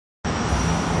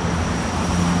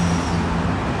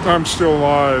I'm still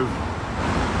live.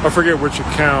 I forget which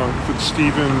account. If it's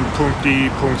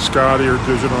Stephen.D.Scotty or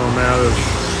Digital Nomadish.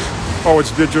 Oh,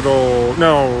 it's digital.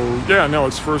 No,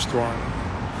 it's first one.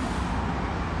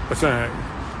 I think.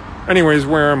 Anyways,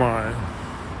 where am I?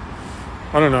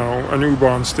 I don't know. An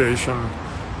U-Bahn station.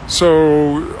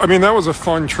 So, I mean, that was a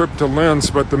fun trip to Linz,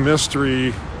 but the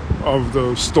mystery of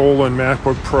the stolen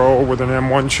MacBook Pro with an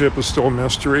M1 chip is still a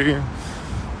mystery.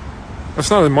 It's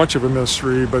not much of a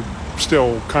mystery, but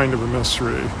still kind of a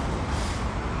mystery.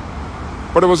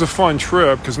 But it was a fun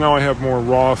trip because now I have more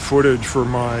raw footage for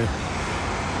my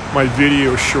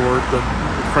video short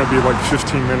that will probably be like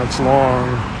 15 minutes long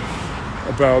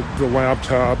about the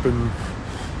laptop and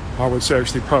how it's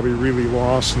actually probably really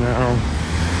lost now.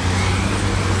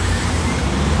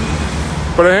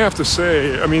 But I have to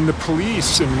say, I mean, the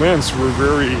police in Linz were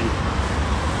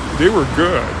they were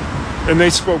good. And they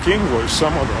spoke English,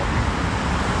 some of them.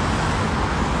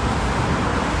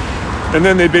 And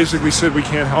then they basically said, we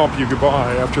can't help you,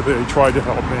 goodbye, after they tried to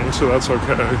help me, so that's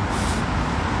okay.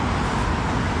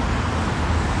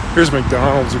 Here's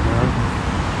McDonald's again.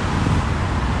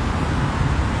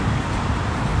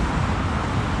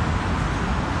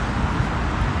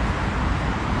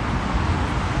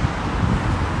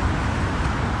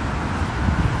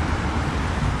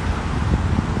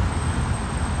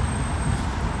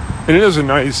 And it is a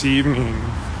nice evening.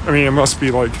 I mean, it must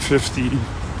be like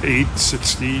 58,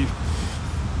 60,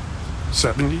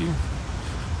 70,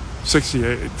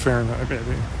 68 Fahrenheit,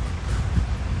 maybe.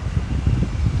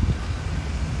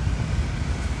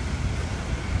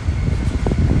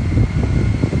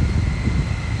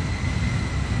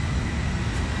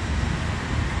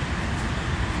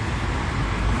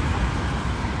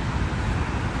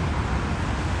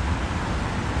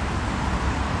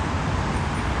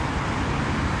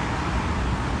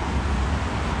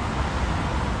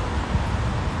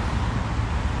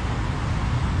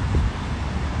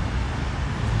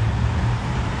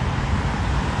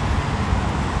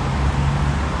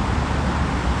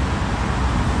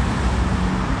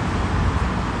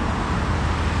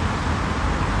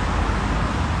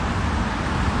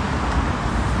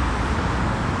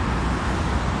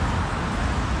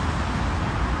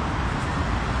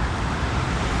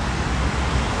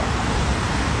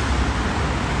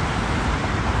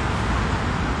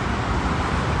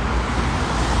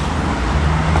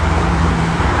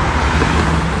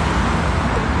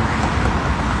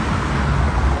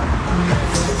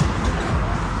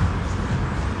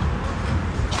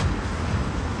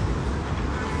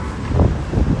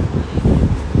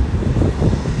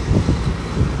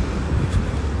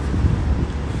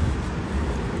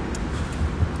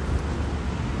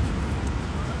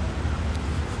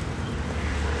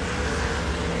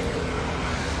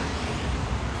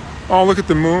 Oh, look at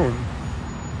the moon.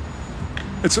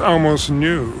 It's almost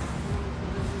new.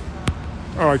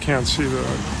 Oh, I can't see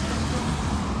that.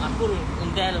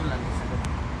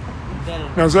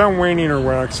 Now, is that waning or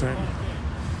waxing?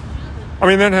 I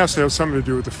mean, that has to have something to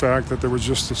do with the fact that there was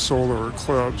just a solar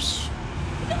eclipse.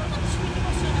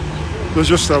 There's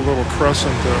just that little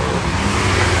crescent there.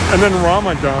 And then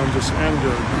Ramadan just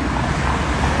ended.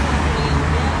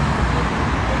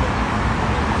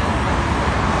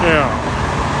 Yeah.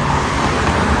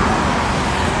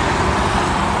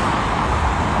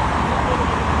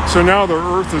 So now the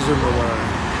Earth is in the way.